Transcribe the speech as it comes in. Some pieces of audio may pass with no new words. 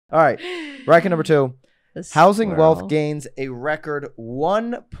All right. Bracket number 2. The Housing squirrel. wealth gains a record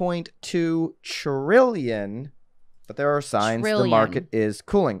 1.2 trillion, but there are signs the market is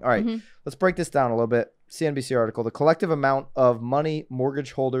cooling. All right, let's break this down a little bit. CNBC article, the collective amount of money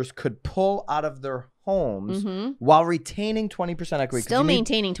mortgage holders could pull out of their homes while retaining 20% equity. Still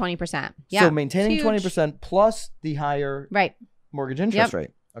maintaining 20%. Yeah. So maintaining 20% plus the higher mortgage interest rate.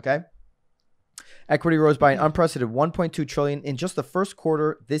 Okay. Equity rose by an unprecedented 1.2 trillion in just the first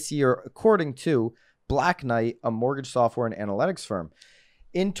quarter this year, according to Black Knight, a mortgage software and analytics firm.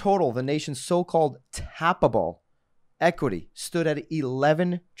 In total, the nation's so-called tappable equity stood at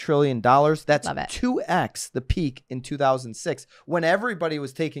 $11 trillion. That's 2x the peak in 2006 when everybody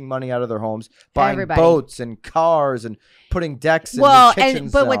was taking money out of their homes, buying boats and cars and putting decks and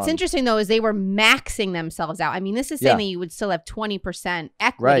kitchens. But what's interesting, though, is they were maxing themselves out. I mean, this is saying that you would still have 20%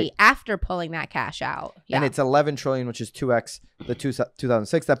 equity after pulling that cash out. Yeah. And it's $11 trillion, which is 2x the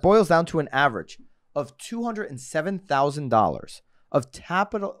 2006. That boils down to an average of $207,000 of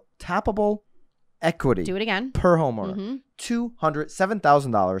tappable equity. Do it again. Per homeowner.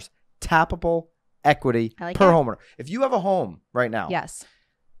 $207,000 tappable equity per homeowner. If you have a home right now. Yes.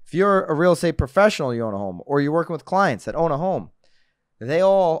 If you're a real estate professional, you own a home, or you're working with clients that own a home, they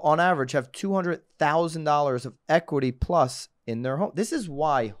all, on average, have $200,000 of equity plus in their home. This is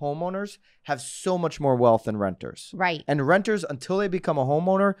why homeowners have so much more wealth than renters. Right. And renters, until they become a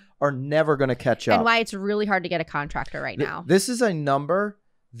homeowner, are never going to catch up. And why it's really hard to get a contractor right now. This is a number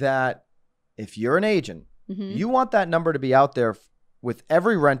that if you're an agent, you want that number to be out there with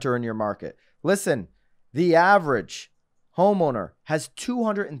every renter in your market. Listen, the average homeowner has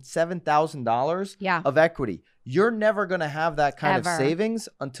 $207,000 of equity. You're never going to have that kind of savings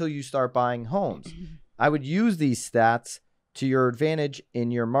until you start buying homes. I would use these stats to your advantage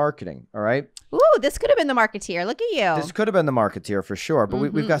in your marketing. All right. Ooh, this could have been the marketeer. Look at you. This could have been the marketeer for sure. But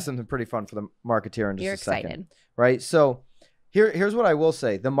we've got something pretty fun for the marketeer in just a second. Right. So here's what I will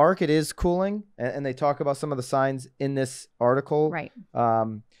say. The market is cooling, and they talk about some of the signs in this article. Right.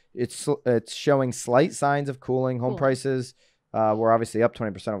 It's showing slight signs of cooling. Home prices were obviously up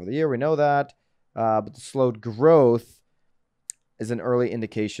 20% over the year. We know that. But the slowed growth is an early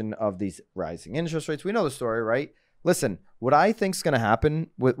indication of these rising interest rates. We know the story, right? Listen, what I think is going to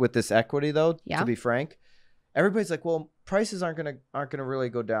happen with this equity, though, to be frank, everybody's like, well, prices aren't gonna really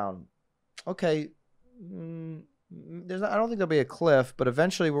go down. Okay, I don't think there'll be a cliff, but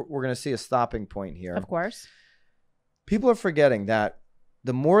eventually we're going to see a stopping point here. Of course. People are forgetting that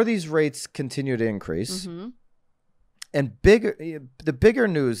the more these rates continue to increase, and the bigger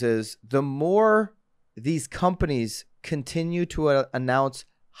news is the more these companies continue to announce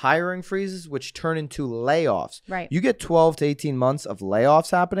hiring freezes, which turn into layoffs. Right. You get 12 to 18 months of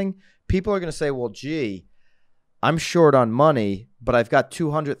layoffs happening. People are going to say, well, gee, I'm short on money, but I've got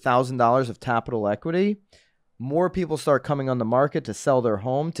 $200,000 of tappable equity. More people start coming on the market to sell their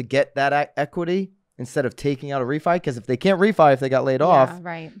home to get that equity instead of taking out a refi. Because if they can't refi, if they got laid off,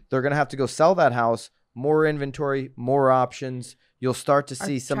 they're going to have to go sell that house. More inventory, more options. You'll start to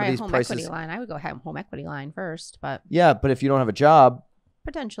see some of these prices. Equity line. I would go home equity line first, but but if you don't have a job,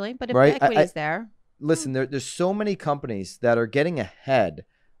 potentially. But if the equity's there, listen, there's so many companies that are getting ahead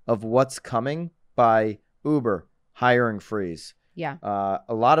of what's coming by Uber hiring freeze. Yeah.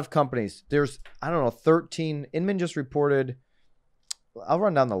 A lot of companies. There's 13. Inman just reported. I'll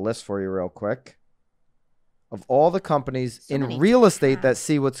run down the list for you real quick. Of all the companies in real estate that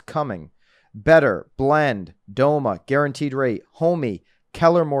see what's coming. Better, Blend, Doma, Guaranteed Rate, Homey,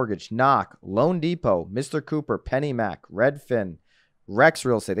 Keller Mortgage, Knock, Loan Depot, Mr. Cooper, PennyMac, Redfin, Rex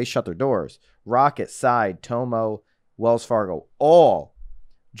Real Estate. They shut their doors. Rocket, Side, Tomo, Wells Fargo, all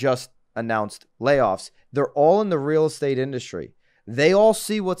just announced layoffs. They're all in the real estate industry. They all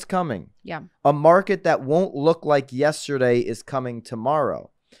see what's coming. Yeah. A market that won't look like yesterday is coming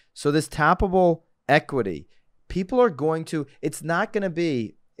tomorrow. So this tappable equity, people are going to, it's not going to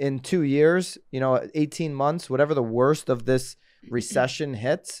be in 2 years, 18 months, whatever the worst of this recession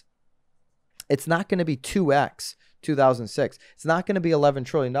hits, it's not going to be 2x 2006. It's not going to be $11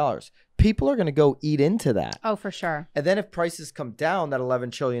 trillion. People are going to go eat into that. Oh, for sure. And then if prices come down, that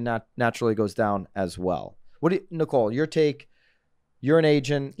 $11 trillion naturally goes down as well. Nicole, your take, you're an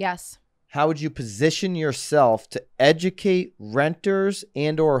agent. Yes. How would you position yourself to educate renters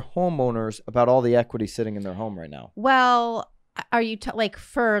and or homeowners about all the equity sitting in their home right now? Well, are you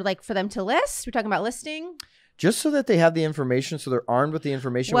for them to list? We're talking about listing? just so that they have the information, so they're armed with the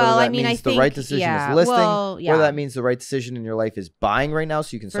information. Well, whether that means the right decision is listing, or that means the right decision in your life is buying right now,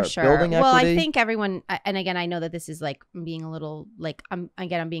 so you can start building equity. Well, I think everyone, and again, I know that this is like being a little like I'm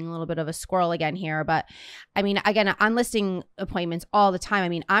being a little bit of a squirrel again here, but I mean, again, on listing appointments all the time. I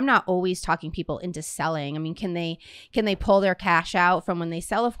mean, I'm not always talking people into selling. I mean, can they pull their cash out from when they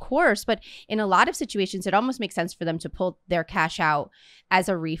sell? Of course, but in a lot of situations, it almost makes sense for them to pull their cash out as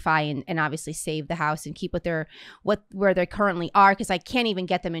a refi and obviously save the house and keep where they currently are, because I can't even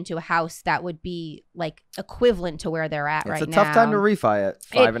get them into a house that would be like equivalent to where they're at right now. It's a tough time to refi at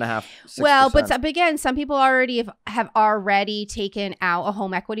 5.5%. 6%. Well, but again, some people already have already taken out a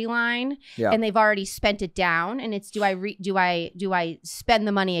home equity line, and they've already spent it down. And it's do I spend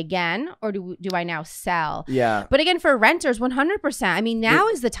the money again, or do I now sell? Yeah. But again, for renters, 100%. I mean, now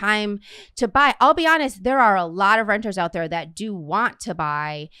is the time to buy. I'll be honest, there are a lot of renters out there that do want to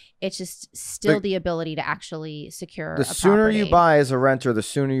buy. It's just still the ability to actually secure the sooner you buy as a renter, the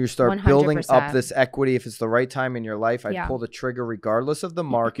sooner you start 100%. Building up this equity. If it's the right time in your life, I'd pull the trigger regardless of the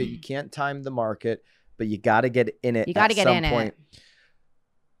market. You can't time the market, but you got to get in it. You got to get in it.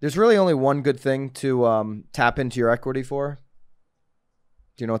 There's really only one good thing to tap into your equity for.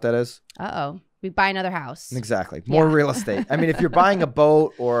 Do you know what that is? We buy another house. Exactly. More real estate. I mean, if you're buying a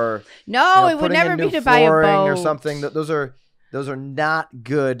boat or it would never be to buy a boat or something. Those are not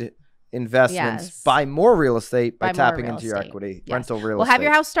good investments. Yes. Buy more real estate by tapping into your equity. Yes. Rental real estate. Well, have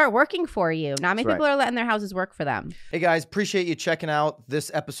your house start working for you. Not many people are letting their houses work for them. Hey guys, appreciate you checking out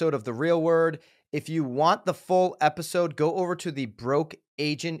this episode of The Real Word. If you want the full episode, go over to the Broke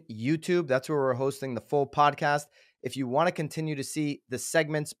Agent YouTube. That's where we're hosting the full podcast. If you want to continue to see the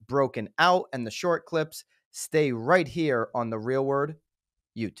segments broken out and the short clips, stay right here on The Real Word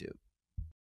YouTube.